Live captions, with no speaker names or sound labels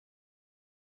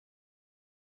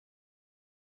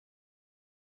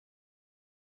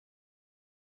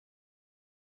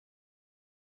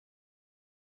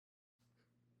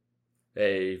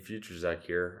Hey, Future Zach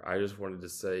here. I just wanted to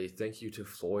say thank you to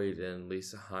Floyd and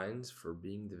Lisa Hines for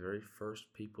being the very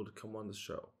first people to come on the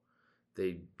show.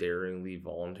 They daringly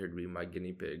volunteered to be my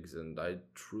guinea pigs, and I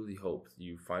truly hope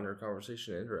you find our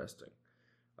conversation interesting.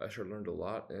 I sure learned a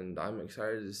lot, and I'm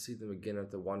excited to see them again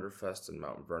at the Wonderfest in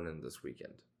Mount Vernon this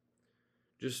weekend.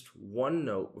 Just one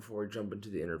note before we jump into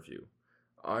the interview.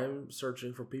 I'm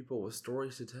searching for people with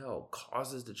stories to tell,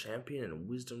 causes to champion, and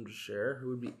wisdom to share who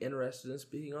would be interested in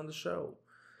speaking on the show.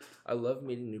 I love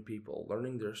meeting new people,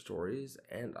 learning their stories,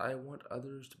 and I want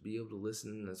others to be able to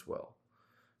listen in as well.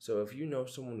 So if you know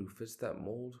someone who fits that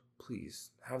mold,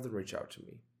 please have them reach out to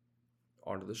me.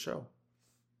 On to the show.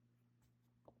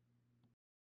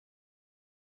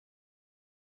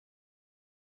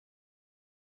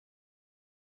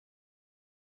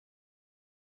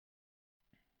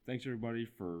 Thanks everybody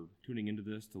for tuning into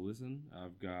this to listen.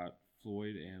 I've got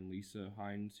Floyd and Lisa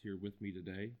Hines here with me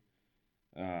today.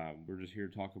 We're just here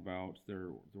to talk about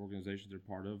the organizations they're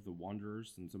part of, the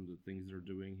Wanderers, and some of the things they're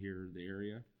doing here in the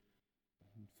area.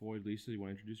 Floyd, Lisa, you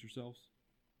want to introduce yourselves?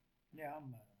 Yeah,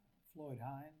 I'm Floyd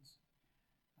Hines.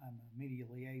 I'm a media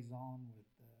liaison with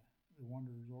the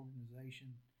Wanderers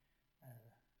organization.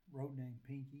 Road name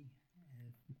Pinky.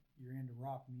 If you're into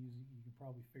rock music, you can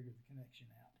probably figure the connection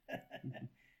out. And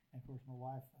of course, my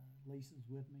wife Lisa's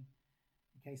with me.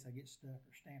 In case I get stuck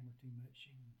or stammer too much,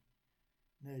 she can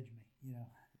nudge me.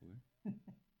 Okay.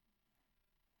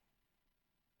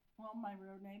 Well, my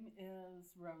road name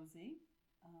is Rosie.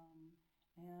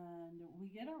 And we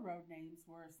get our road names,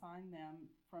 we're assigned them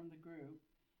from the group.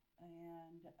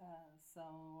 And so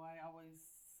I always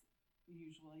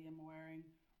usually am wearing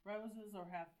roses or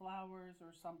have flowers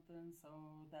or something.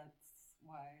 So that's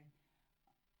why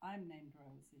I'm named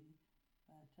Rosie.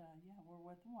 But yeah, we're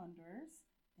with the Wanderers.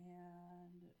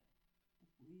 And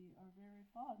we are very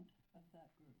fond of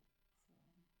that group.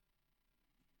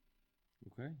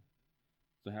 Okay.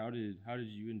 So how did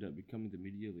you end up becoming the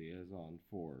media liaison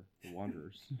for the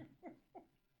Wanderers?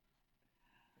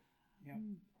 You know,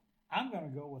 I'm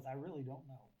going to go with I really don't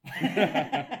know.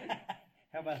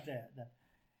 How about that?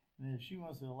 And if she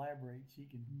wants to elaborate, she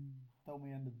can throw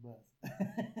me under the bus.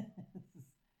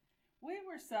 We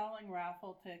were selling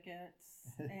raffle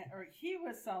tickets, or he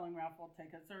was selling raffle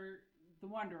tickets, or the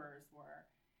Wanderers were.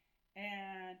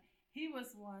 And he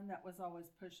was one that was always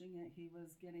pushing it. He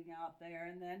was getting out there.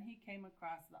 And then he came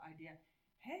across the idea,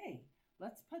 hey,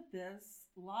 let's put this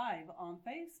live on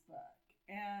Facebook.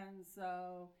 And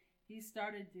so he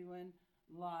started doing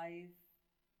live,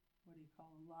 what do you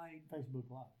call them?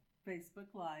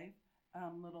 Facebook Live,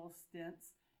 little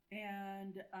stints.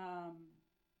 And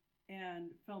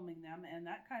filming them and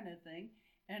that kind of thing.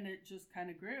 And it just kind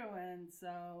of grew. And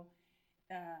so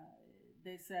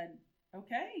they said,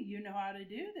 okay, you know how to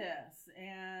do this.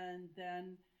 And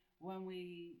then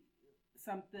when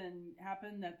something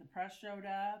happened that the press showed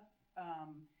up,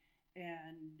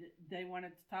 and they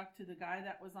wanted to talk to the guy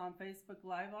that was on Facebook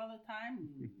Live all the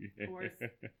time. Of course,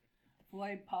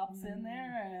 Floyd pops in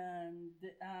there, and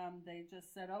they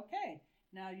just said, okay,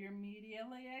 now you're media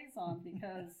liaison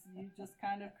because you just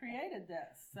kind of created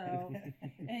this. So,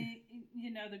 and,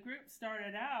 the group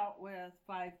started out with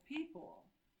 5 people.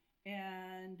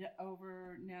 And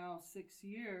over now 6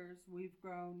 years, we've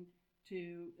grown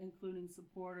to, including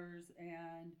supporters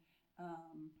and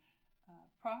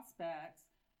prospects,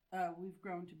 we've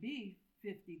grown to be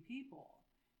 50 people.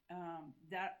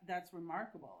 That's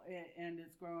remarkable, and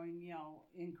it's growing,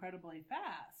 incredibly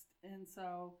fast. And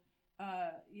so,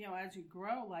 as you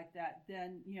grow like that,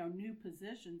 then new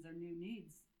positions or new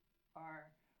needs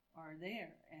are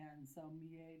there, and so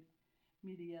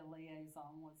media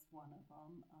liaison was one of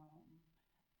them,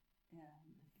 and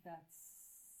that's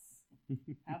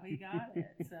how he got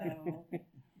it. So, it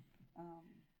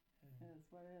is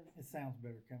what it is. It sounds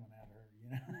better coming out of her,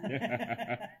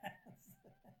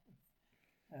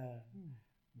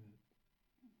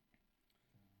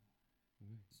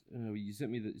 You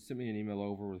sent me an email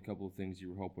over with a couple of things you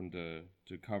were hoping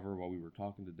to cover while we were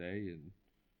talking today, and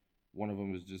one of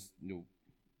them was just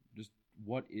just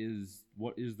what is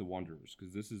the Wanderers,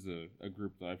 because this is a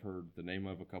group that I've heard the name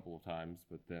of a couple of times,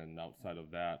 but then outside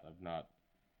of that I've not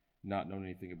known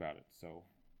anything about it. So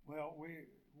well,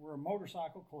 we're a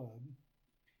motorcycle club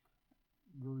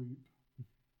group,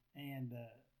 and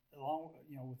along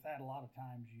with that, a lot of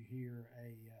times you hear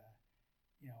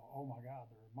oh my God,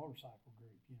 they're a motorcycle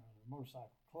group, they're a motorcycle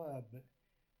club, but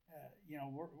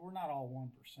we're not all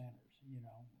one percenters, and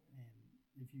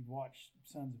if you've watched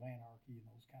Sons of Anarchy and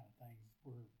those kind of things,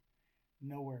 we're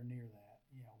nowhere near that.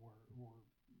 We're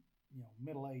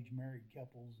middle-aged married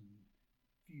couples and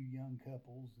a few young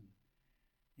couples, and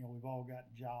we've all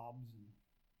got jobs, and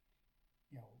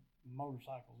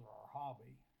motorcycles are our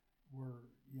hobby. We're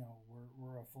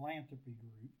a philanthropy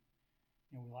group.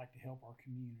 We like to help our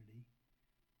community,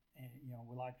 and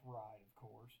we like to ride, of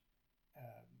course.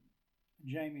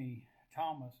 Jamie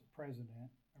Thomas, the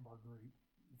president of our group,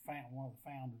 one of the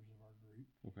founders of our group.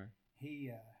 Okay.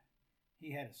 He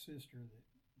had a sister that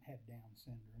had Down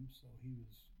syndrome, so he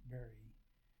was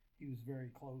very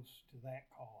close to that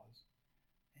cause,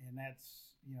 and that's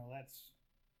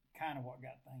kind of what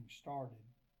got things started.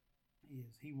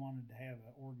 Is he wanted to have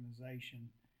an organization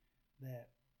that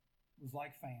was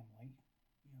like family,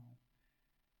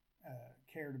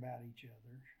 cared about each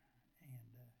other,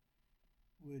 and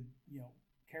would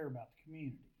care about the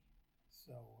community.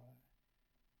 So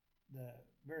the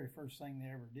very first thing they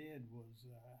ever did was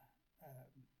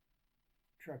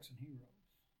Trucks and Heroes,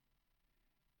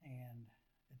 and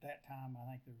at that time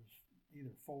I think there was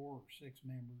either 4 or 6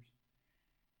 members,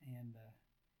 and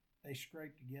they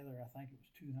scraped together, I think it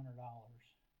was $200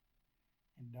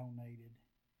 and donated,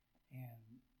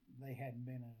 and they hadn't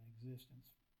been in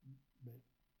existence but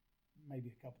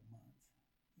maybe a couple months,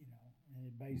 and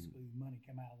it basically the money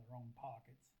came out of their own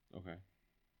pockets. Okay.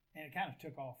 And it kind of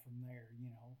took off from there,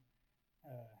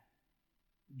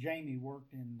 Jamie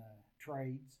worked in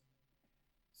trades,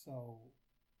 so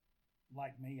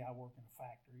like me, I work in a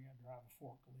factory. I drive a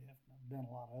forklift, and I've done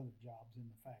a lot of other jobs in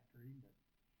the factory, but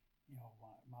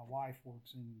my wife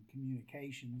works in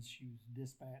communications. She was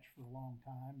dispatched for a long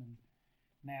time, and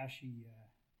now she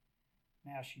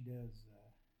does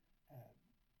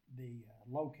the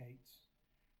locates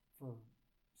for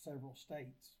several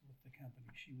states with the company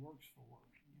she works for.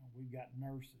 We've got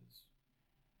nurses,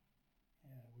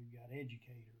 we've got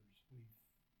educators.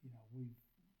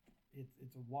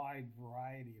 It's a wide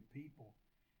variety of people,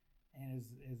 and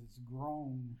as it's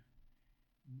grown,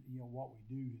 what we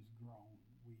do has grown.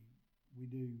 We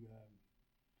do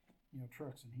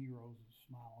Trucks and Heroes of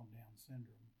Smile on Down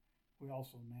syndrome. We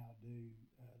also now do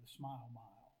the Smile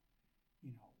Mile,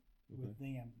 with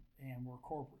them, and we're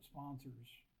corporate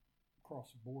sponsors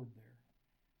across the board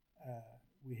there.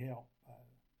 We help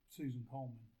Susan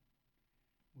Coleman.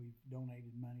 We've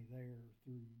donated money there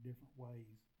through different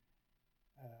ways.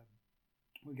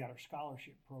 We got our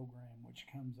scholarship program, which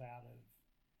comes out of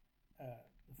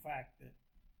the fact that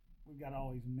we've got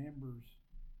all these members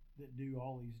that do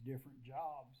all these different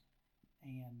jobs,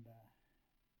 and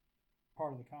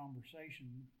part of the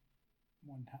conversation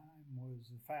one time was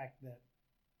the fact that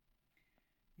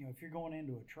if you're going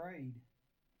into a trade,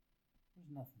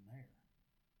 there's nothing there.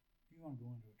 If you want to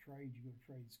go into a trade, you go to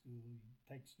trade school, you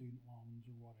take student loans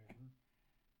or whatever,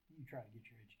 you try to get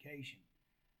your education.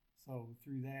 So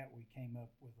through that, we came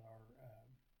up with our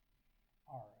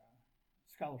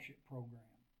scholarship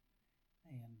program,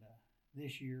 and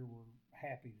this year we're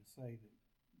happy to say that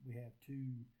we have 2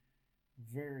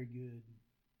 very good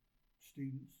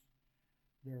students.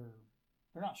 They're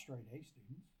not straight A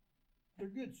students;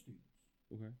 they're good students.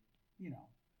 Okay.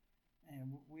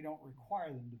 And we don't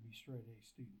require them to be straight A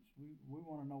students. We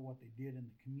want to know what they did in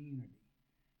the community.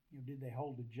 Did they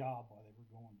hold a job while they were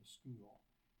going to school?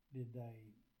 Did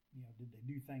they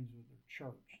do things with their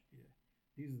church? Yeah.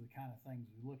 These are the kind of things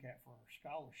we look at for our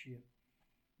scholarship.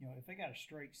 If they got a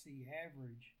straight C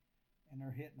average and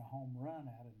they're hitting a home run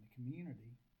out in the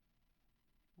community,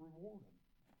 reward them.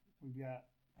 We've got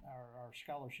our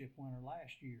scholarship winner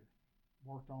last year,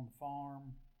 worked on the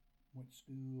farm, went to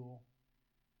school,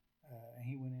 and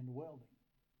he went into welding.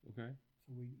 Okay.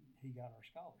 So he got our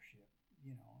scholarship.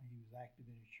 He was active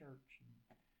in his church and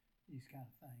these kind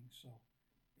of things. So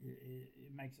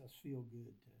it makes us feel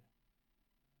good to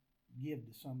give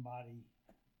to somebody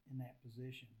in that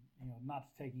position. Not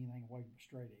to take anything away from a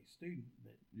straight A student,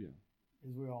 but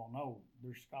as we all know,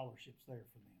 there's scholarships there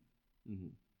for them.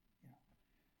 Mm-hmm.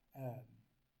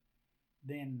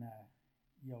 Then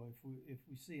if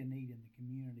we see a need in the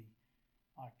community,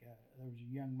 like there was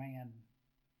a young man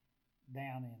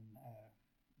down in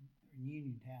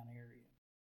Uniontown area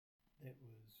that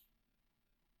was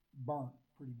burnt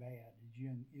pretty bad. He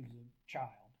was a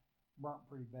child, burnt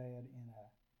pretty bad in a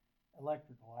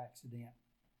electrical accident,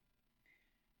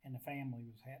 and the family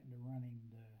was having to run him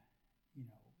to,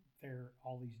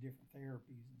 all these different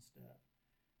therapies and stuff.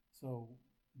 So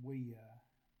we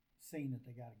seen that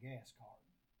they got a gas card,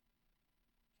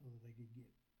 so that they could get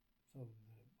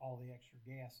all the extra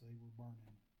gas they were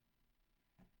burning,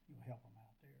 help them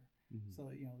out there. Mm-hmm. So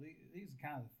these are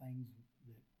kind of the things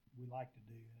that we like to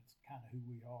do. That's kind of who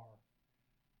we are.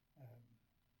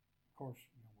 Of course,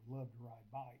 we love to ride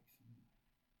bikes, and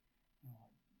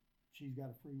like she's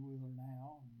got a freewheeler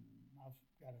now, and I've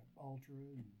got an Ultra,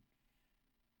 and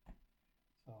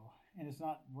So, and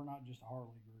we're not just a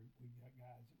Harley group. We got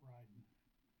guys that ride.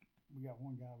 We got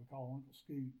one guy we call Uncle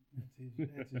Scoot.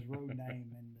 That's his road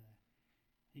name, and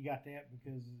he got that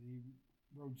because he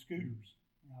rode scooters.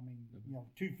 I mean,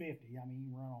 250. I mean, he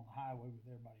can run on the highway with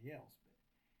everybody else,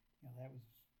 but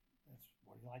that's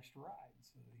what he likes to ride.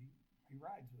 So he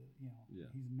rides with it. Yeah.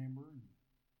 He's a member, and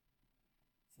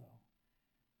so.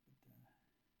 But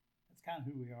that's kind of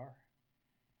who we are.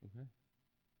 Okay.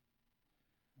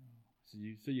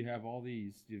 So you have all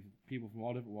these, you have people from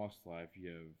all different walks of life. You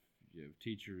have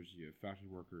teachers, you have factory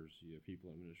workers, you have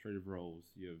people in administrative roles.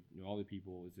 You have all the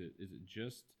people. Is it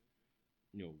just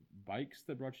bikes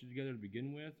that brought you together to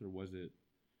begin with, or was it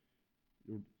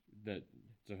that?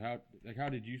 So how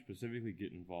did you specifically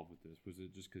get involved with this? Was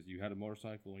it just because you had a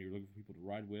motorcycle and you were looking for people to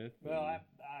ride with? Well,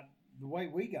 the way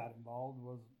we got involved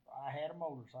was I had a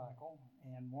motorcycle,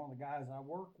 and one of the guys I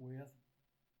work with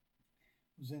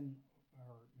was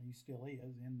he still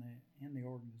is in the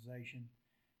organization,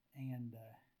 and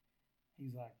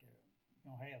he's like,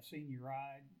 hey, I've seen you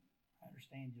ride. I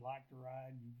understand you like to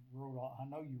ride. I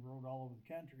know you rode all over the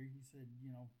country. He said,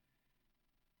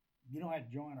 you don't have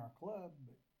to join our club,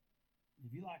 but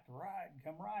if you like to ride,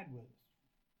 come ride with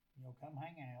us. Come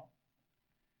hang out.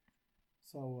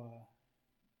 So,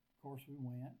 of course, we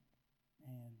went,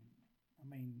 and I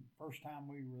mean, first time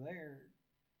we were there,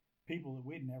 people that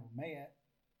we'd never met,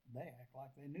 they act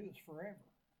like they knew us forever,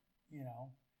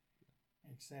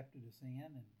 accepted us in,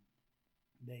 and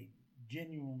they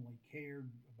genuinely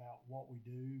cared about what we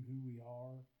do, who we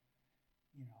are,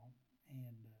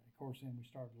 and of course then we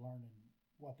started learning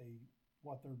what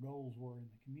their goals were in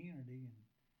the community, and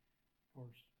of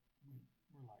course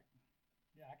we're like,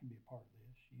 yeah, I can be a part of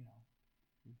this,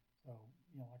 So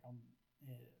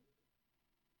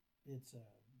it's a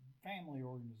family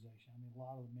organization. I mean, a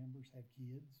lot of the members have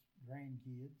kids,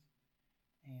 grandkids,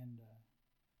 and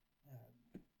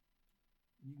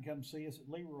you can come see us at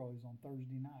Leroy's on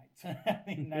Thursday nights. I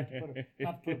mean, not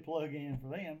to put a plug in for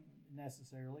them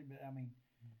necessarily, but I mean,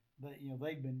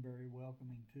 they've been very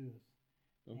welcoming to us.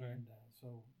 Okay. And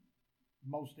so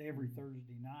most every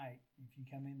Thursday night, if you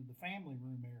come into the family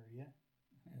room area,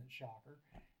 shocker,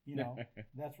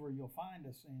 that's where you'll find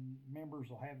us, and members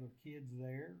will have their kids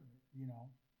there,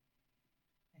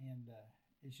 and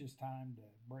it's just time to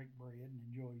break bread and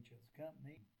enjoy each other's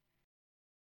company.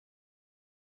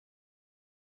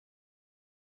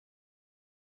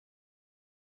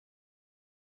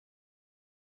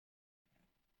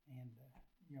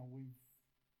 And we've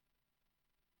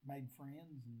made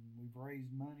friends, and we've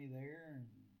raised money there, and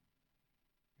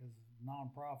because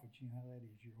nonprofits, you know how that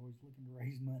is, you're always looking to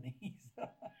raise money. So.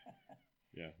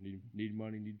 Yeah, need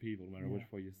money, need people, no matter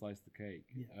which way you slice the cake.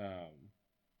 Yeah.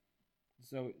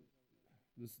 So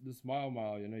the Smile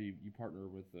Mile, I know you partner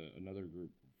with another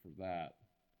group for that.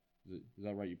 Is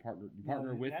that right? You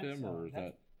partner with them, or is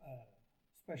that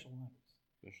Special Olympics?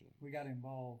 Special Olympics. We got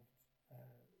involved.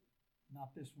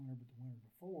 Not this winter, but the winter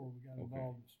before, we got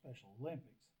involved with Special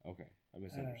Olympics. Okay, I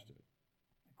misunderstood.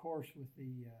 Of course, with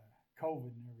the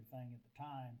COVID and everything at the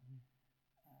time,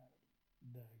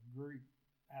 the group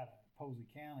out of Posey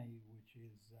County, which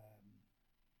is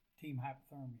Team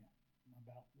Hypothermia, I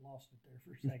about lost it there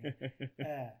for a second.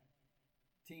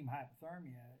 Team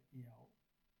Hypothermia,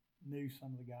 knew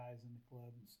some of the guys in the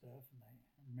club and stuff, and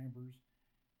members,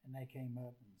 and they came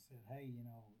up and said, hey,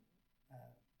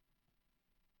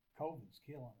 COVID's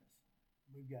killing us.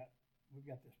 We've got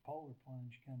this polar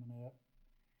plunge coming up,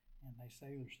 and they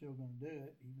say they're still going to do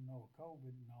it, even though with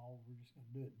COVID and all, we're just going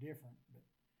to do it different. But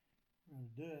we're going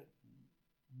to do it.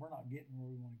 And we're not getting where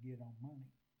we want to get on money.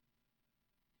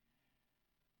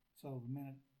 So the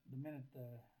minute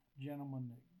the gentleman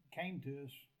that came to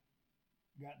us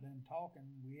got done talking,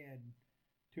 we had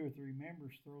 2 or 3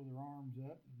 members throw their arms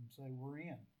up and say, we're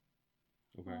in.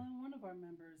 Okay. Well, and one of our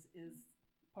members is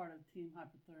part of Team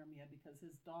Hypothermia because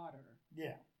his daughter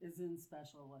is in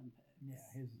Special Olympics.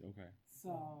 Yeah, okay.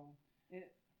 So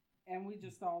and we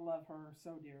just all love her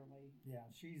so dearly. Yeah,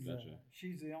 she's Gotcha.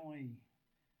 She's the only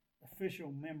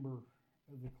official member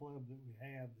of the club that we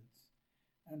have that's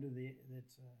underage.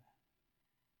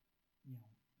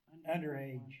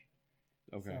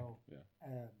 Okay. So,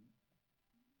 yeah.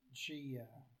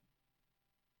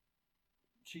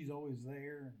 She's always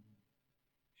there, and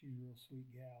she's a real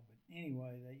sweet gal. But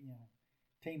anyway,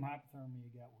 Team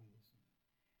Hypothermia got with us,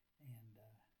 and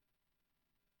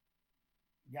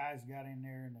guys got in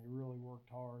there, and they really worked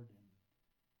hard. And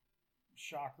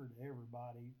shocker to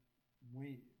everybody,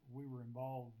 we were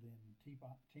involved in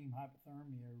Team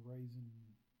Hypothermia raising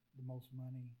the most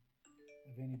money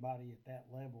of anybody at that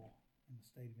level in the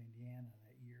state of Indiana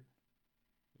that year.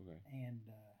 Okay. And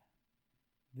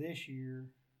this year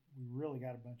we really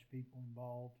got a bunch of people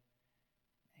involved,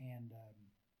 and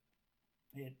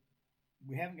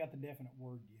we haven't got the definite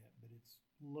word yet, but it's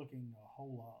looking a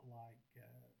whole lot like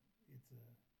it's a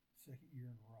second year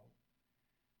in a row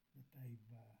that they've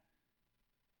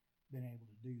been able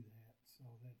to do that. So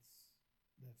that's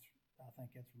I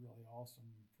think that's really awesome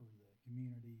for the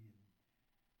community,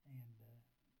 and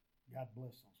God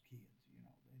bless those kids. You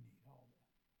know,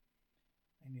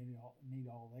 they need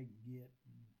all they can get,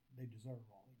 and they deserve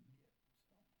all they can get.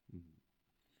 So. Mm-hmm.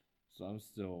 So I'm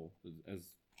still as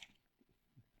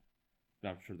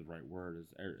not sure the right word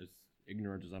as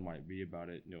ignorant as I might be about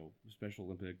it. You know, Special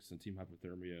Olympics and Team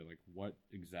Hypothermia. Like, what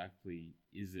exactly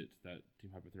is it that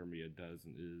Team Hypothermia does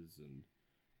and is, and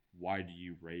why do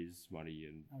you raise money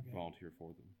and volunteer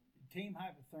for them? Team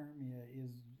Hypothermia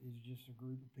is just a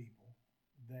group of people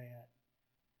that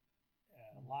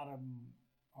a lot of them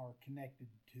are connected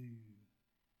to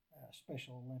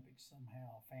Special Olympics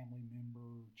somehow, family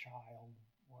member, child,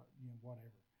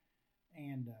 whatever,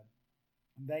 and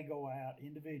they go out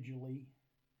individually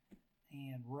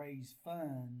and raise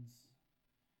funds,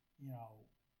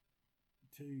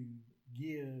 to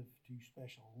give to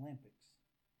Special Olympics.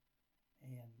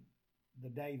 And the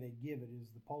day they give it is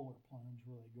the polar plunge,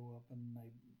 where they go up and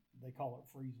they call it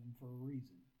freezing for a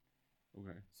reason.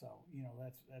 Okay. So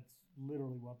that's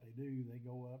literally what they do. They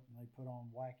go up and they put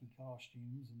on wacky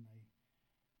costumes,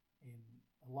 and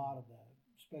a lot of the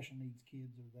special needs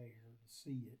kids are there to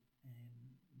see it, and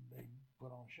they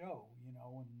put on a show, and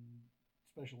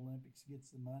Special Olympics gets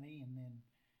the money, and then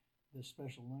the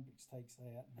Special Olympics takes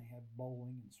that, and they have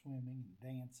bowling and swimming and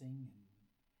dancing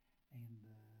and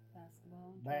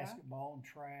basketball and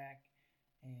track,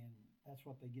 and that's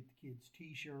what they get the kids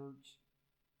T-shirts,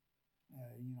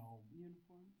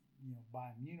 uniforms,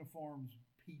 buy them uniforms,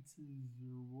 pizzas,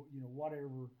 or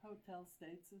whatever. Hotel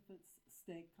states if it's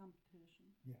state competition.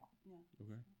 Yeah.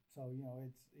 Okay. So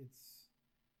it's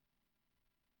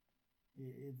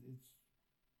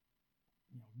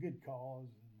good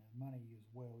cause, and the money is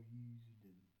well used,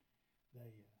 and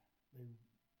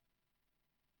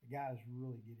the guys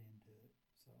really get into it.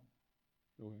 So.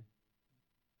 Okay.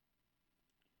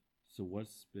 So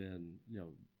what's been,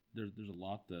 there's a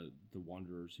lot that the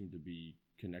Wanderers seem to be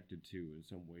connected to in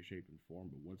some way, shape, and form.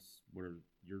 But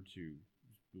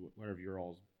what are your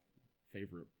all's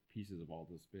favorite pieces of all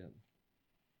this been?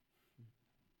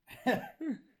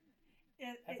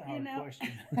 That's a hard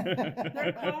question.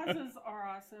 Their causes are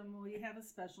awesome. We have a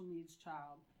special needs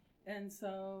child, and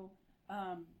so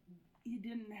he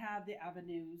didn't have the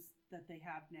avenues that they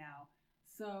have now.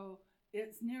 So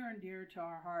it's near and dear to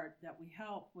our heart that we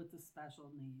help with the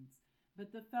special needs.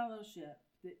 But the fellowship,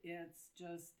 it's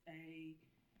just a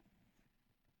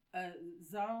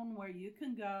zone where you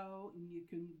can go and you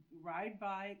can ride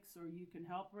bikes, or you can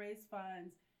help raise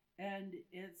funds, and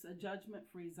it's a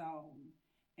judgment-free zone.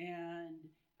 And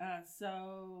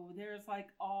so there's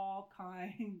like all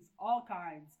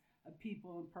kinds of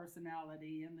people and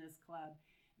personality in this club,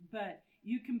 but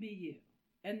you can be you,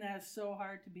 and that's so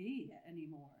hard to be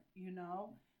anymore,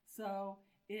 so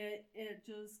it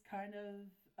just kind of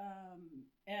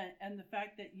and the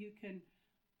fact that you can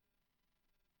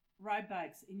ride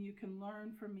bikes and you can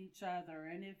learn from each other,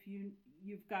 and if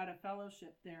you've got a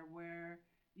fellowship there where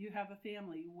you have a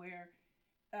family where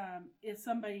if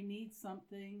somebody needs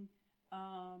something,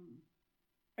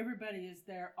 everybody is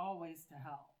there always to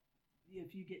help.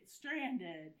 If you get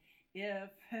stranded,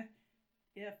 if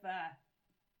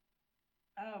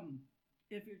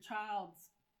your child's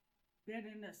been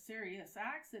in a serious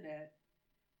accident,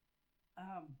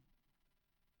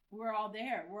 we're all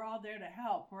there. We're all there to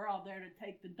help. We're all there to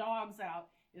take the dogs out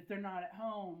if they're not at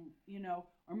home,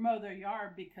 or mow their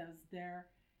yard because they're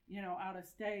out of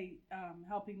state,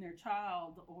 helping their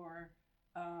child, or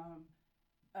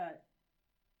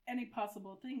any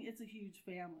possible thing. It's a huge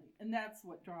family, and that's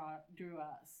what drew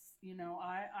us.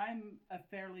 I'm a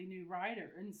fairly new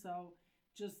rider, and so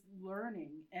just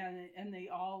learning, and they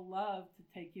all love to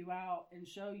take you out and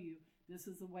show you this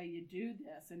is the way you do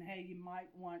this, and hey, you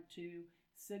might want to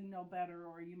signal better,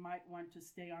 or you might want to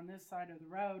stay on this side of the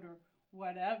road, or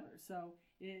whatever. So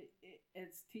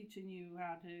it's teaching you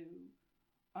how to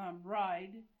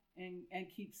ride and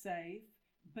keep safe,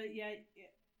 but yet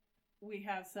we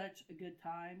have such a good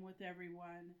time with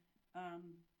everyone,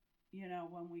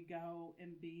 when we go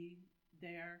and be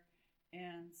there.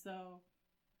 And so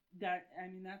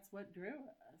that's what drew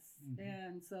us. Mm-hmm.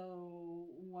 And so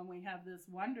when we have this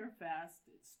Wonderfest,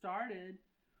 it started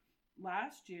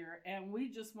last year, and we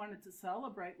just wanted to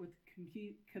celebrate with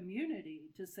the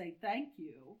community to say thank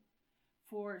you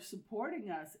for supporting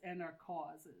us and our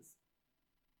causes.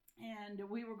 And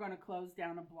we were going to close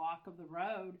down a block of the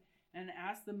road and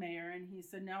asked the mayor, and he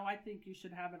said, no, I think you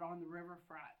should have it on the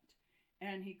riverfront.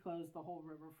 And he closed the whole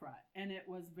riverfront, and it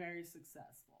was very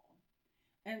successful.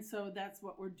 And so that's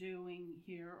what we're doing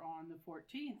here on the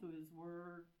 14th, is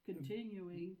we're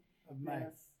continuing Of May.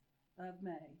 this of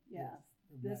May. Yes,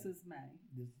 Of this May. is May.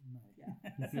 This is May. Yeah.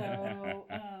 So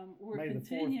we're May the 4th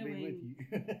continuing be with you.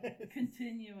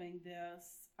 continuing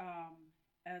this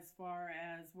as far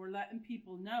as we're letting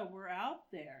people know we're out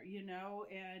there,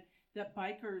 and that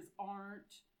bikers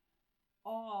aren't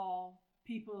all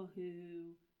people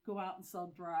who go out and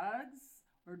sell drugs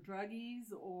or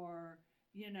druggies or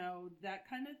that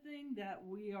kind of thing, that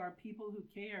we are people who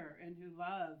care and who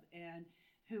love and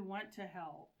who want to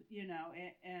help,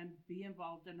 and be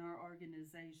involved in our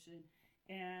organization.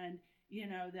 And,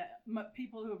 that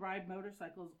people who ride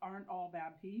motorcycles aren't all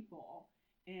bad people.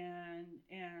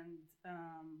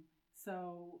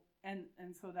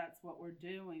 So that's what we're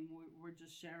doing. We're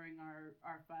just sharing our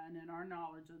fun and our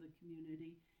knowledge of the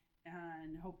community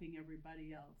and hoping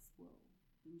everybody else will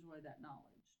enjoy that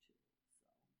knowledge too.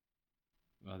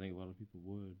 I think a lot of people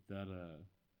would. That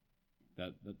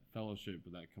fellowship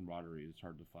and that camaraderie is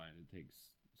hard to find. It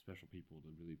takes special people to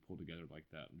really pull together like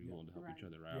that and be willing to help each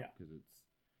other out, because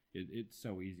it's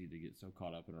so easy to get so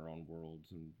caught up in our own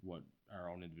worlds and what our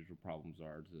own individual problems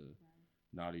are to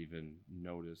not even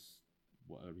notice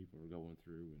what other people are going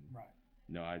through.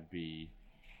 And I'd be.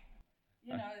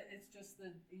 It's just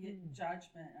the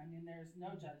judgment. I mean, there's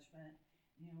no judgment.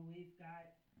 We've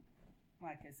got,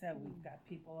 like I said, we've got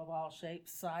people of all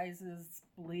shapes, sizes,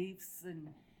 beliefs,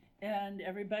 and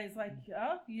everybody's like,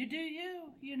 oh, you do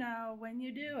you, when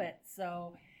you do it.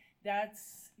 So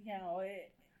that's,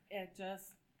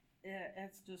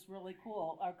 it's just really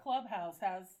cool. Our clubhouse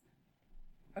has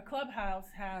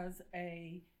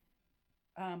a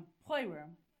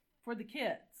playroom for the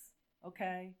kids.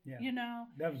 Okay. Yeah.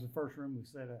 That was the first room we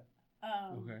set up.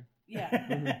 Okay. Yeah.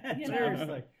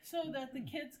 Seriously. So that the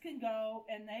kids can go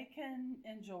and they can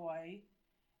enjoy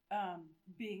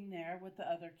being there with the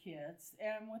other kids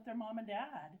and with their mom and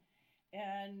dad.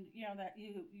 And, that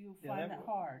you find that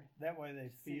hard. That way they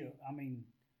feel, I mean,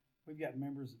 we've got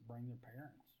members that bring their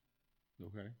parents.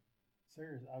 Okay.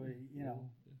 Seriously. I mean, they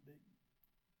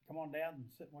come on down and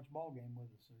sit and watch a ball game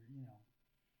with us, or,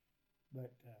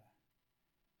 But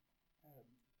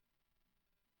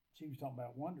she was talking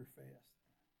about Wonderfest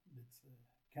that's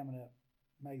coming up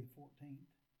May the 14th.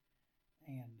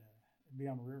 And it'll be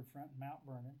on the riverfront in Mount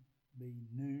Vernon. It'll be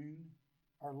noon,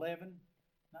 or 11,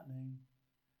 not noon,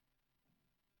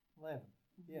 11.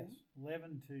 Mm-hmm. Yes,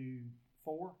 11 to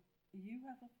 4. You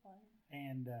have a flyer.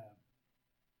 And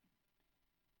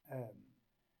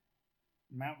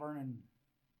Mount Vernon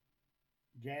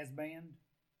Jazz Band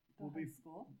will be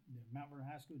school. The Mount Vernon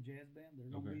High School Jazz Band.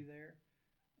 They're going to be there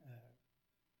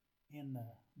in the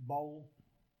bowl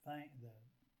thing, the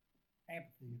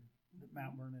amphitheater that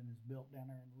Mount Vernon has built down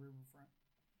there in the riverfront.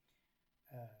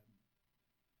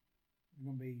 There's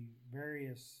going to be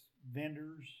various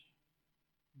vendors,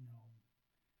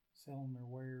 selling their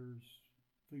wares,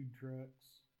 food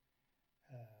trucks.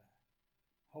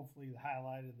 Hopefully the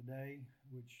highlight of the day,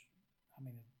 which, I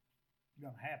mean, it's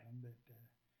going to happen, but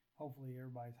hopefully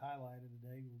everybody's highlight of the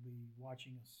day will be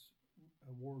watching us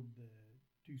award the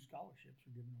 2 scholarships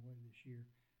we're giving away this year,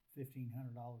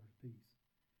 $1,500 a piece.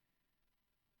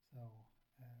 So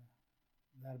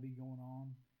that'll be going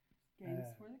on.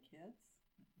 Games for the kids.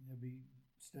 There'll be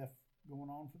stuff going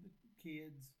on for the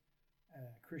kids.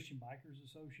 Christian Bikers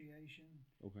Association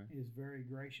is very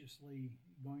graciously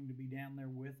going to be down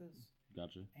there with us.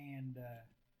 Gotcha. And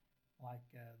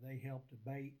they helped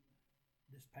abate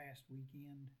this past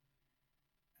weekend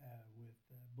with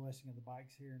Blessing of the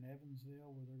Bikes here in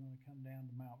Evansville, where they're going to come down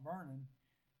to Mount Vernon,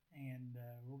 and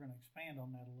we're going to expand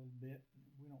on that a little bit.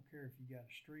 We don't care if you got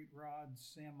a street rod,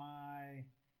 semi,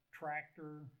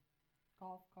 tractor,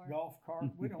 golf cart.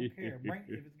 We don't care.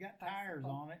 If it's got tires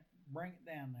on it, bring it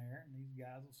down there, and these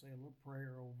guys will say a little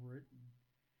prayer over it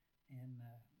and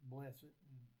bless it,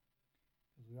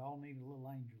 because we all need a little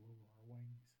angel over our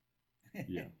wings.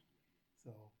 Yeah.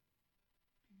 So,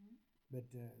 but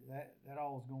that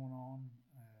all is going on.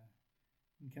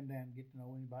 You can come down and get to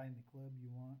know anybody in the club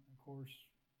you want. Of course,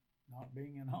 not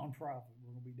being a nonprofit, we're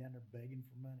going to be down there begging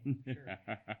for money. Sure.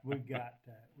 We've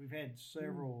had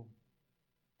several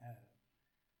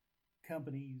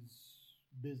companies,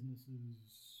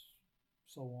 businesses,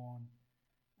 so on,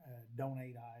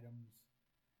 donate items.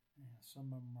 Some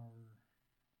of them are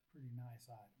pretty nice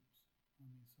items. I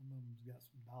mean, some of them's got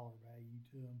some dollar value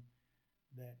to them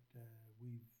that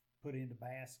we've put into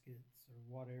baskets or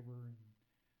whatever, and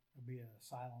there'll be a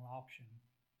silent auction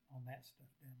on that stuff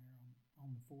down there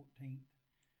on the 14th.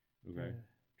 Okay. To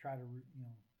try to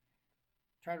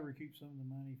try to recoup some of the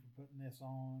money for putting this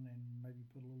on, and maybe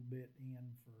put a little bit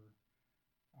in for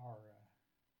our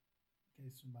in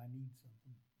case somebody needs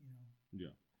something.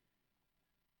 Yeah.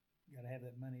 You got to have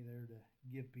that money there to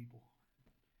give people.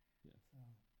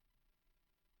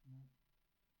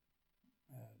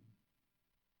 Yeah.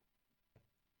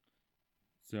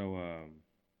 So,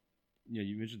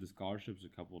 you mentioned the scholarships a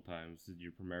couple of times. Did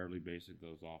you primarily base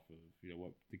those off of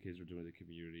what the kids are doing in the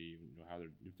community, how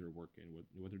if they're working,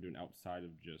 what they're doing outside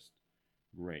of just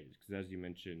grades? Because as you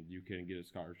mentioned, you can get a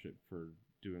scholarship for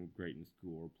doing great in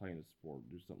school or playing a sport,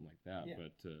 do something like that. Yeah.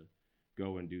 But to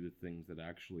go and do the things that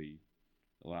actually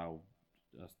allow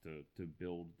us to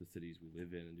build the cities we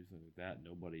live in and do something like that,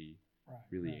 nobody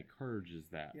really encourages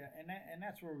that. Yeah, and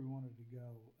that's where we wanted to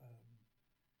go.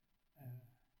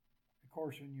 Of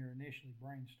course, when you're initially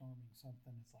brainstorming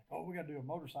something, it's like, oh, we got to do a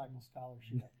motorcycle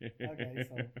scholarship. Okay,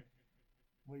 so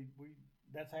we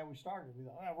that's how we started. We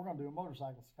thought, oh, we're going to do a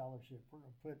motorcycle scholarship. We're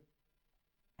going to put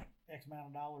X amount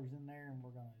of dollars in there, and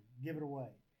we're going to give it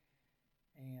away.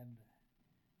 And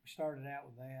we started out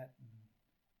with that,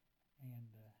 and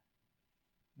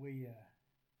we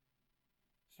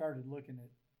started looking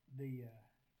at the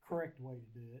correct way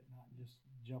to do it, not just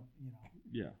jump.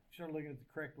 Yeah. Started looking at the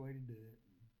correct way to do it.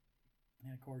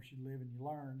 And of course, you live and you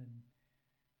learn,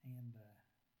 and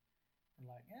we're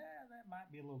like, that might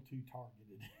be a little too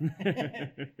targeted.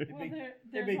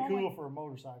 it'd be cool for a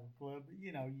motorcycle club, but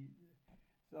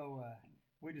so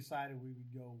we decided we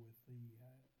would go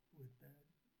with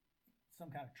some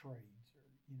kind of trades, or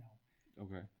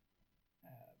Okay.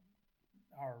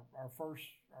 Our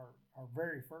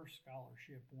very first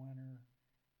scholarship winner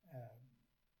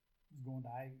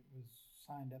was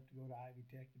signed up to go to Ivy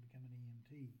Tech to become an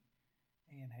EMT.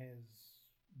 And has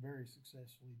very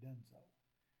successfully done so.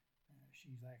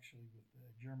 She's actually with the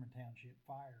German Township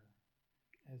Fire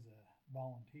as a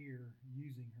volunteer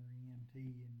using her EMT,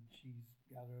 and she's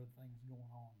got other things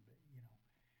going on. But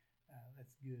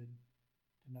that's good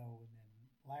to know. And then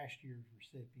last year's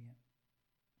recipient,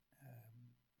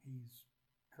 he's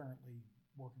currently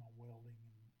working on welding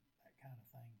and that kind of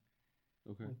thing.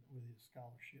 Okay. With his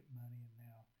scholarship money, and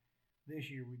now this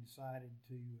year we decided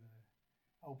to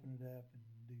open it up and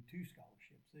do 2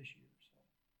 scholarships this year. So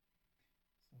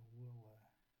we'll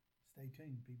stay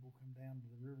tuned. People come down to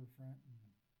the riverfront and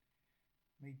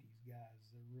meet these guys.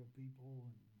 They're real people,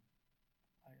 and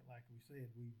like we said,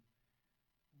 we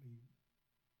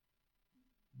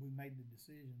made the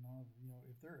decision of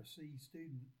if they're a C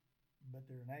student but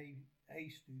they're an A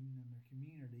student in their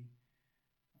community,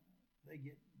 they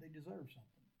deserve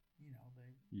something.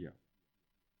 They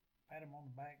pat them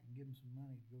on the back and give them some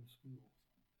money to go to school.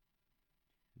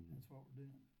 That's what we're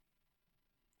doing.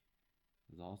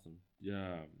 That's awesome.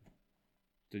 Yeah.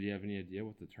 Did you have any idea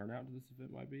what the turnout to this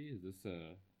event might be? Is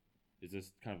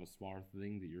this kind of a smaller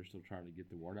thing that you're still trying to get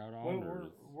the word out on? Well,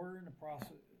 we're in the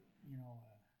process.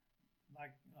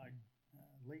 Like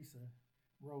Lisa,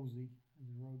 Rosie is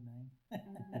her road name.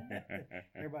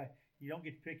 Everybody, you don't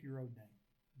get to pick your road name.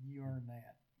 You earn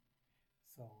that.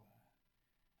 So,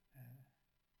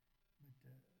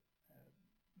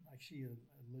 like she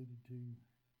alluded to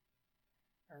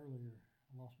earlier,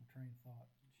 I lost my train of thought.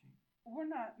 We're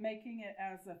not making it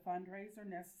as a fundraiser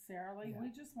necessarily. Yeah. We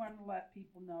just want to let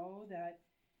people know that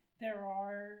there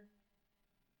are,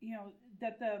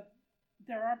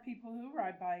 there are people who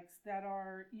ride bikes that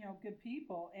are, good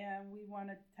people, and we want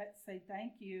to say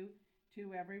thank you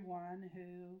to everyone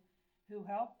who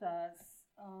helped us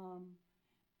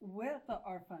with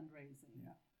our fundraising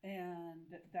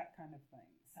and that kind of thing.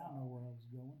 So. I don't know where I was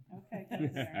going. Okay,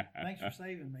 good there. Thanks for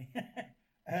saving me.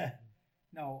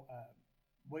 No,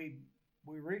 we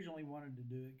originally wanted to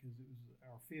do it because it was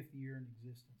our 5th year in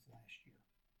existence last year.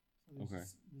 So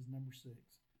this is number 6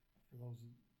 for those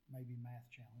that may be math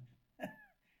challenged.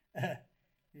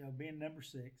 Being number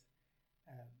 6,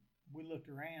 we looked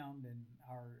around, and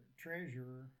our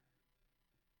treasurer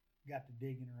got to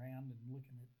digging around and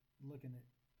looking at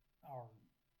our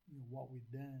what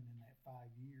we've done in that 5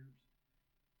 years,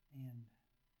 and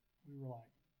we were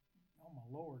like, oh my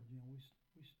Lord, we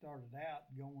started out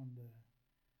going to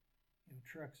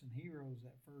Trucks and Heroes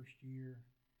that first year,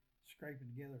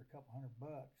 scraping together a couple $100,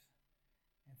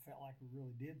 and felt like we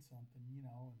really did something, and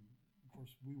of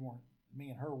course me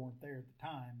and her weren't there at the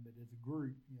time, but as a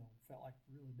group, felt like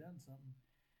we really done something.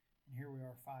 And here we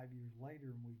are 5 years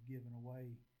later, and we've given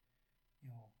away,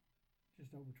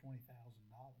 just over $20,000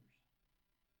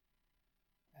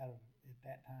 out of at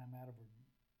that time out of our,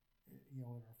 at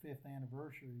our 5th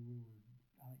anniversary, we were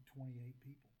I think 28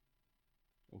 people.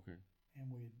 Okay.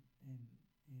 and we'd in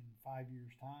 5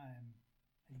 years' time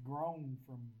had grown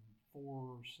from 4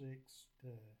 or 6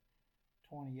 to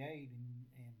 28,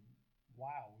 and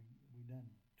wow, we done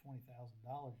 $20,000,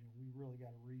 and we really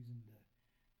got a reason to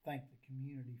thank the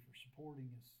community for supporting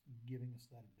us and giving us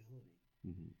that ability.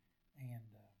 Mm-hmm. And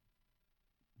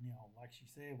like she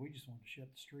said, we just wanted to shut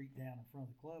the street down in front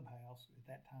of the clubhouse. At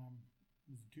that time,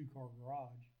 it was a 2-car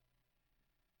garage,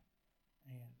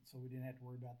 and so we didn't have to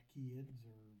worry about the kids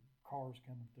or cars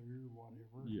coming through or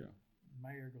whatever. Yeah. The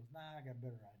mayor goes, "Nah, I got a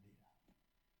better idea.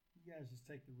 You guys just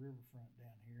take the riverfront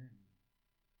down here and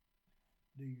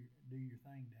do your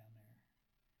thing down there."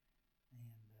 And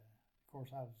of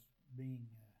course, I was being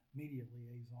media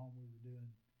liaison. We were doing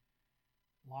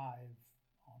live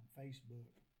on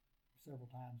Facebook several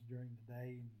times during the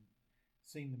day, and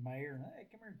seen the mayor and, "Hey,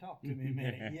 come here and talk to me a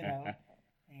minute,"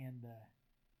 And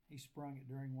he sprung it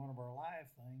during one of our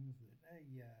live things that, "Hey,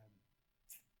 you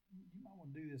might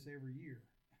want to do this every year."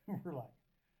 We're like,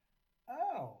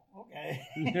 "Oh,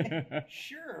 okay,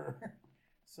 sure."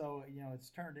 So it's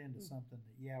turned into something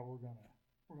that we're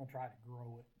gonna try to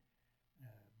grow it.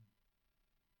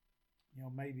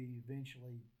 Maybe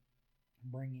eventually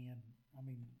bring in. I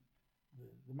mean,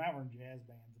 the Mount Vernon Jazz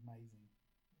Band's amazing.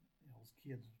 Those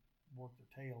kids work their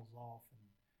tails off,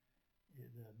 and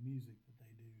the music that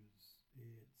they do it's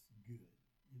good.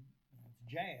 It's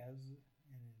jazz,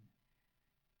 and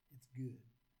it's good.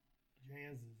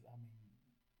 Jazz is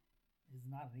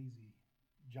not an easy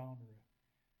genre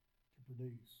to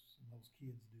produce, and those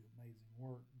kids do amazing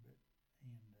work.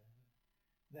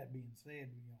 That being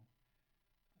said,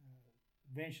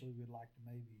 eventually we'd like to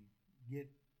maybe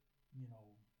get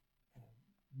a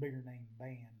bigger name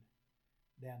band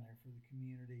down there for the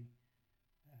community.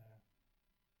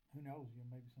 Who knows?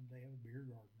 Maybe someday have a beer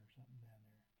garden or something down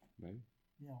there. Maybe.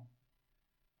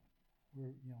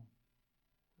 We're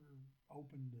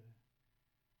open to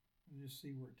just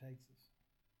see where it takes us.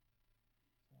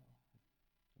 So.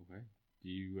 Okay. Do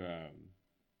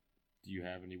you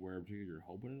have anywhere in particular you're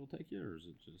hoping it'll take you, or is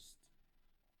it just?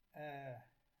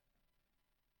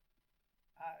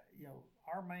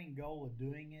 Our main goal of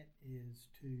doing it is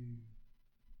to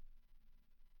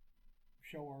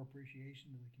show our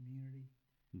appreciation to the community,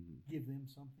 mm-hmm. give them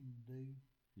something to do.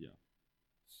 Yeah.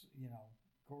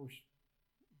 Of course,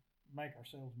 make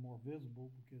ourselves more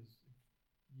visible, because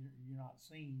if you're not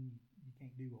seen, you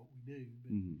can't do what we do.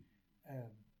 But mm-hmm.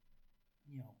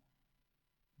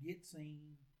 Get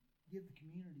seen, give the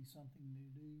community something to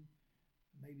do,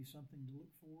 maybe something to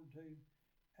look forward to,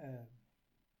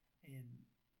 and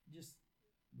just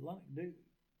let it do.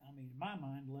 In my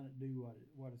mind, let it do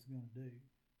what it's going to do.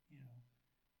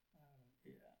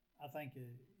 I think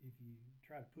if you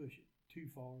try to push it too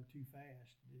far, too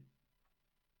fast,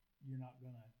 you're not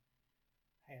going to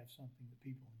have something that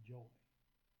people enjoy.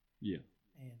 Yeah.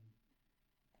 And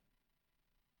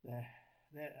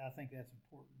that I think that's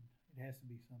important. It has to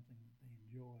be something that they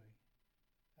enjoy.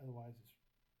 Otherwise,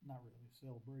 it's not really a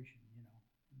celebration, and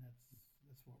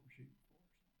that's what we're shooting for.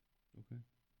 So. Okay.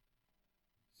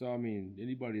 So,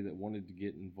 anybody that wanted to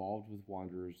get involved with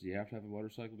Wanderers, do you have to have a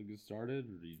motorcycle to get started,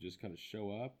 or do you just kind of show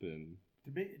up and?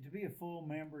 To be a full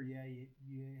member, you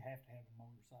have to have a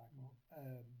motorcycle.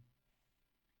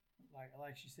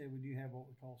 Like she said, we do have what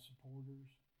we call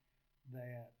supporters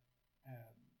that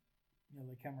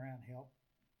they come around and help,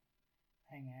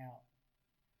 hang out.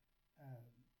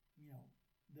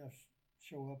 They'll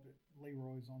show up at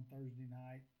Leroy's on Thursday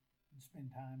night and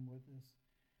spend time with us.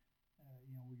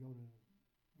 We go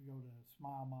to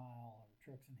Smile Mile or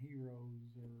Trucks and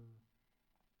Heroes or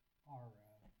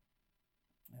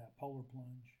our Polar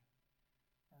Plunge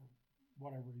or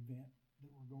whatever event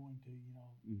that we're going to.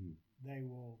 mm-hmm. They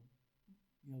will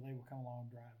come along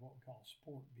and drive what we call a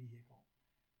sport vehicle.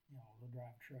 They'll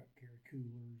drive a truck, carry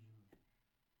coolers,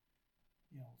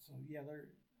 or so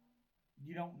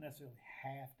you don't necessarily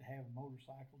have to have a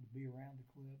motorcycle to be around the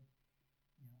club.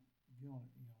 If you want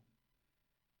to,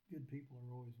 good people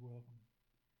are always welcome.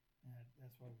 And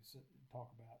that's why we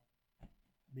talk about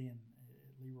being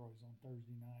at Leroy's on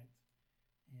Thursday nights,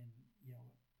 and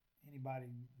anybody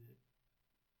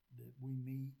that we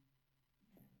meet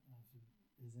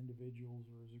as individuals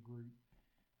or as a group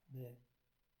that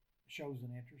shows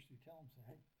an interest, we tell them, say,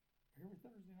 "Hey, every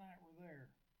Thursday night we're there.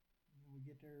 We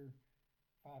get there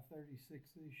 5:30,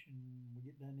 6-ish, and we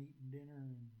get done eating dinner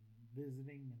and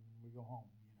visiting, and we go home."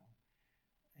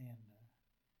 And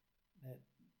that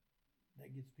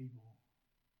gets people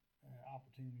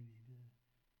opportunity to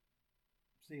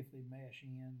see if they mesh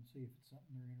in, see if it's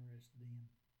something they're interested in,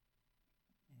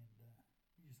 and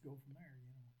you just go from there.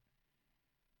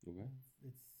 Okay.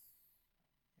 It's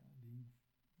you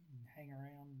can hang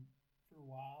around for a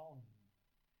while,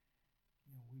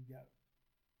 and we've got,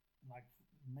 like,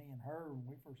 me and her when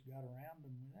we first got around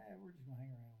them. We're just gonna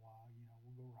hang around a while.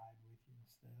 We'll go ride with you and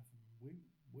stuff. And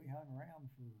we hung around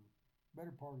for the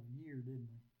better part of a year, didn't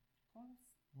we? Of course.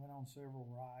 Went on several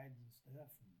rides and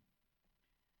stuff. And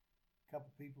a couple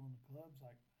people in the club's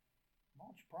like, "Why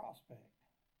don't you prospect?"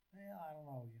 Yeah, I don't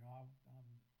know. I'm a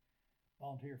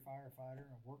volunteer firefighter.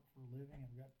 I work for a living.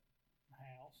 I've got a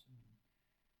house and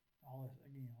all this.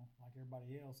 Like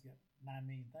everybody else, got 9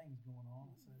 million things going on.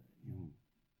 I said,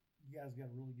 you guys got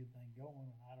a really good thing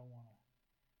going, and I don't want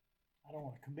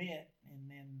to commit and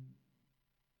then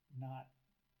not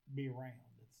be around.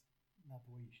 It's not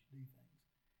the way you should do things.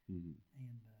 Mm-hmm.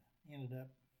 And ended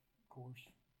up, of course,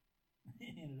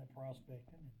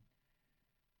 prospecting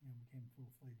and became a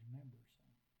full-fledged member. So.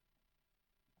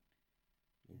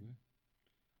 Okay.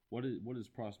 What is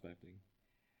prospecting?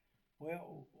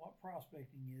 Well, what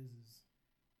prospecting is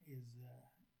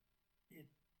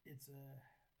it's a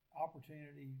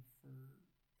opportunity for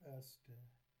us to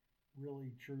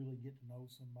really truly get to know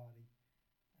somebody.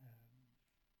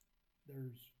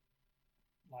 There's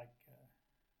like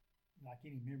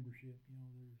any membership,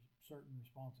 there's certain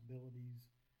responsibilities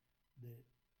that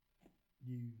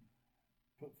you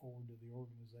put forward to the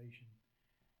organization,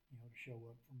 to show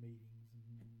up for meetings and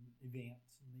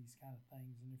events and these kind of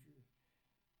things. And if you're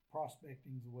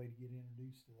prospecting is a way to get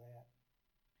introduced to that.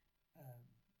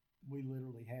 We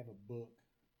literally have a book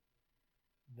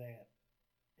that,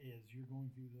 as you're going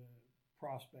through the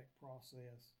prospect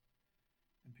process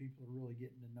and people are really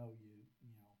getting to know you,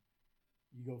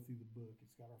 you go through the book.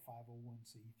 It's got our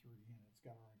 501c3 in it. It's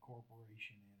got our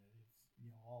incorporation in it. It's,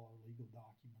 all our legal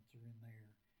documents are in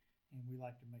there. And we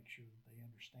like to make sure that they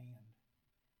understand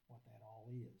what that all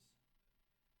is.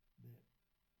 That,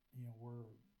 we're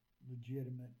a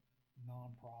legitimate,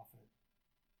 nonprofit,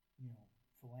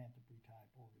 philanthropy type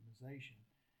organization.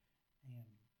 And,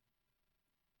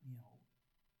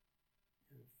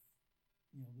 if,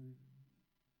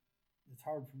 it's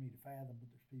hard for me to fathom,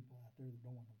 but there's people out there that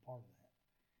don't want no part of that.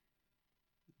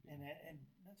 And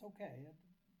that's okay.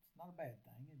 It's not a bad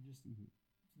thing. It just,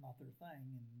 it's not their thing.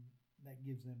 And that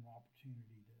gives them an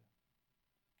opportunity to,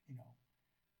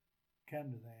 come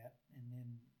to that. And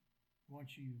then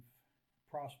once you've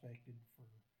prospected for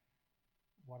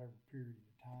whatever period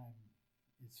of time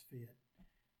is fit,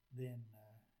 then,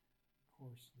 of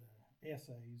course, the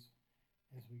essays,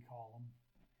 as we call them,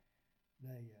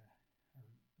 they are,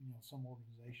 some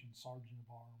organizations, sergeant of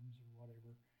arms or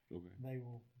whatever, Okay. they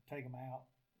will take them out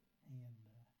and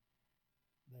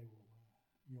they will,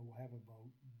 we'll have a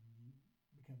vote and you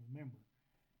become a member.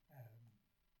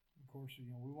 Of course,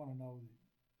 we want to know that,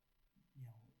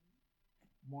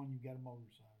 one, you've got a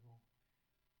motorcycle.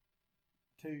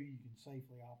 Two, you can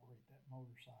safely operate that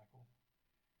motorcycle,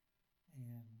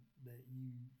 and that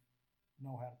you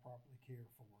know how to properly care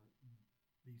for it and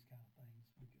these kind of things,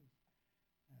 because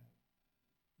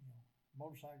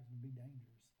motorcycles can be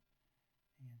dangerous.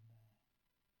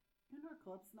 And our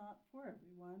club's not for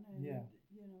everyone, and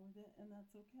and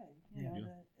that's okay.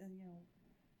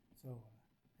 So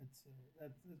it's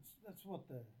that's what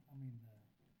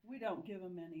we don't give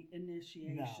them any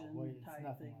initiation it's type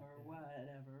nothing thing like or that.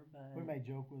 whatever, but we may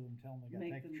joke with them, tell them they got to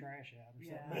make take the them- trash out or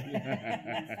yeah, something. sweep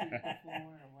the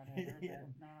floor or whatever, Yeah.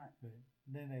 but not. But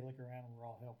then they look around and we're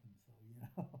all helping, so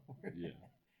Yeah.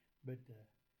 But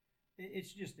it's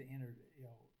just the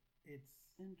it's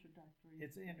Introductory.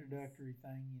 It's an introductory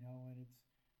thing, and it's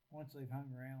once they've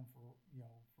hung around for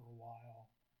for a while,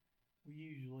 we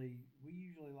usually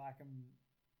like them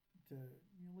to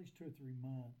at least 2 or 3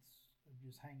 months of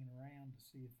just hanging around to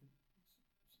see if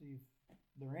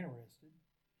they're interested.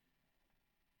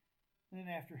 And then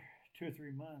after 2 or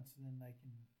 3 months, then they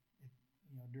can,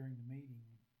 during the meeting,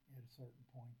 at a certain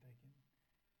point, they can,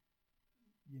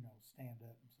 stand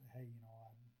up and say, hey,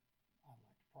 I'd like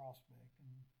to prospect,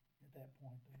 and at that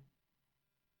point,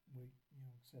 we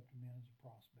accept them in as a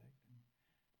prospect and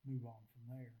move on from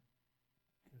there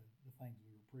to the things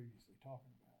we were previously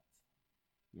talking about.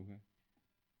 Okay.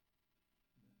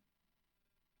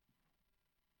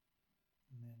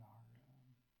 And then our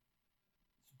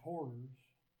supporters,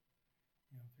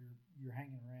 if you're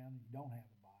hanging around and you don't have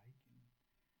a bike and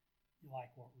you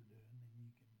like what we're doing, then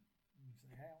you say,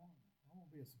 hey, I want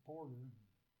to be a supporter. And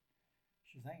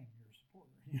Shazam, you're a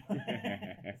supporter.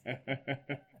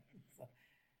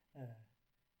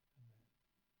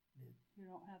 You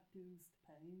don't have dues to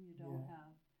pay, and you don't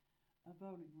have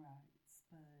voting rights,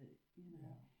 but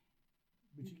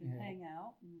but you can help. hang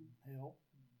out and Help.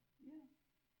 yeah.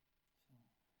 So.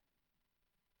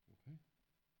 Okay.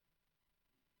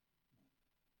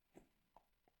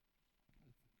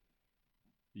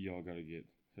 y'all got to get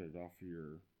headed off for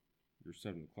your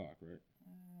 7 o'clock, right?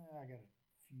 I got a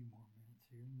few more minutes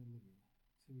here in the middle of it.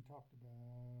 So we talked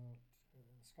about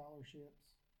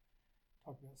scholarships,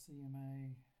 talked about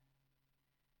CMA,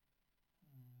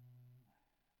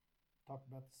 talked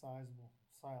about the sizable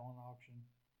silent auction,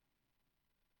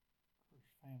 of course,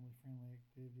 family-friendly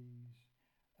activities.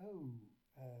 Oh,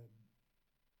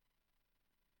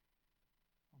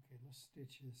 okay, let's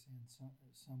stitch this in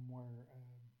somewhere.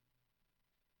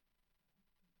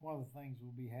 One of the things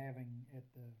we'll be having at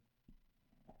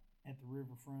the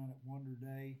riverfront at Wonder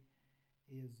Day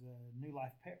is New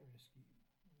Life Pet Rescue,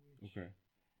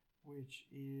 which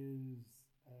is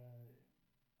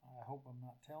I hope I'm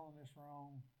not telling this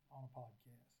wrong on a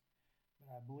podcast,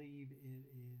 but I believe it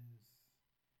is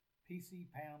PC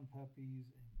Pound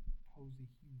Puppies and Posey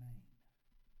Humane.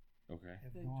 Okay.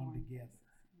 Have They gone joined together.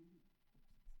 forces.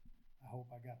 I hope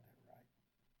I got that right.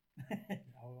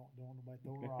 I don't want nobody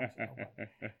throw rocks at nobody.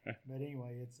 But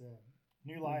anyway, it's a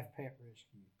New Life Pet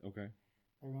Rescue. Okay.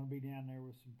 They're going to be down there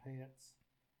with some pets.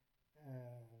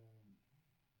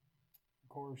 Of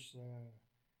course,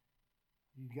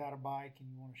 you got a bike and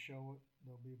you want to show it,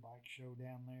 there'll be a bike show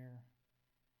down there.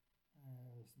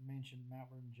 As mentioned, Mount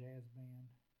Vernon Jazz Band.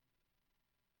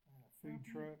 Food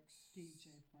trucks.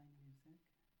 DJ playing music.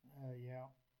 Yeah.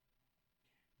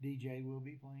 DJ will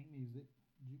be playing music.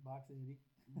 Jukebox Eddie.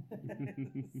 I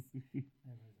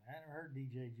never heard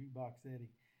DJ Jukebox Eddie.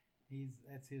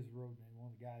 That's his road name. One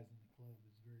of the guys in the club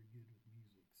is very good with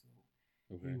music, so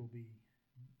he will be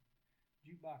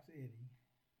Jukebox Eddie,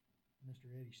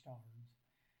 Mr. Eddie Starnes.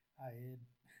 Hi, Ed.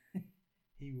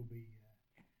 He will be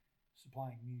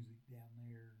supplying music down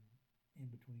there in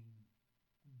between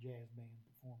jazz band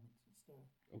performance and stuff.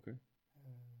 Okay.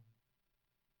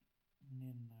 And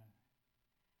then,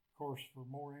 of course, for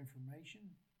more information,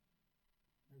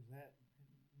 there's that.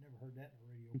 Never heard that in a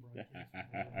radio broadcast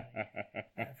before.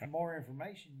 For more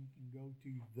information, you can go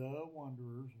to The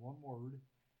Wanderers, one word,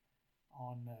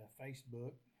 on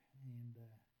Facebook, and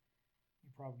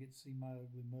you probably get to see my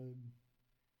ugly mug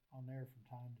on there from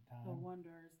time to time. The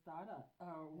Wanderers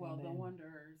The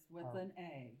Wanderers with an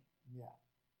A. Yeah,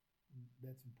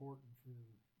 that's important for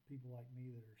people like me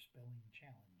that are spelling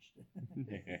challenged.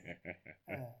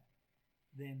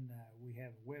 Then we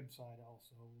have a website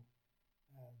also.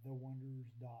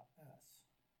 TheWonderers.us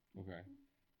is our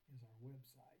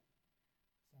website.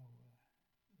 So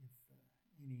if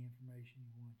any information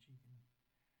you want, you can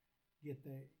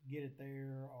get it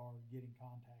there or get in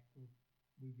contact with.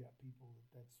 We've got people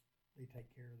they take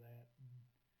care of that, and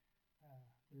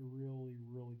they're really,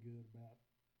 really good about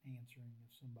answering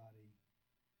if somebody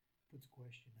puts a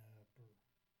question up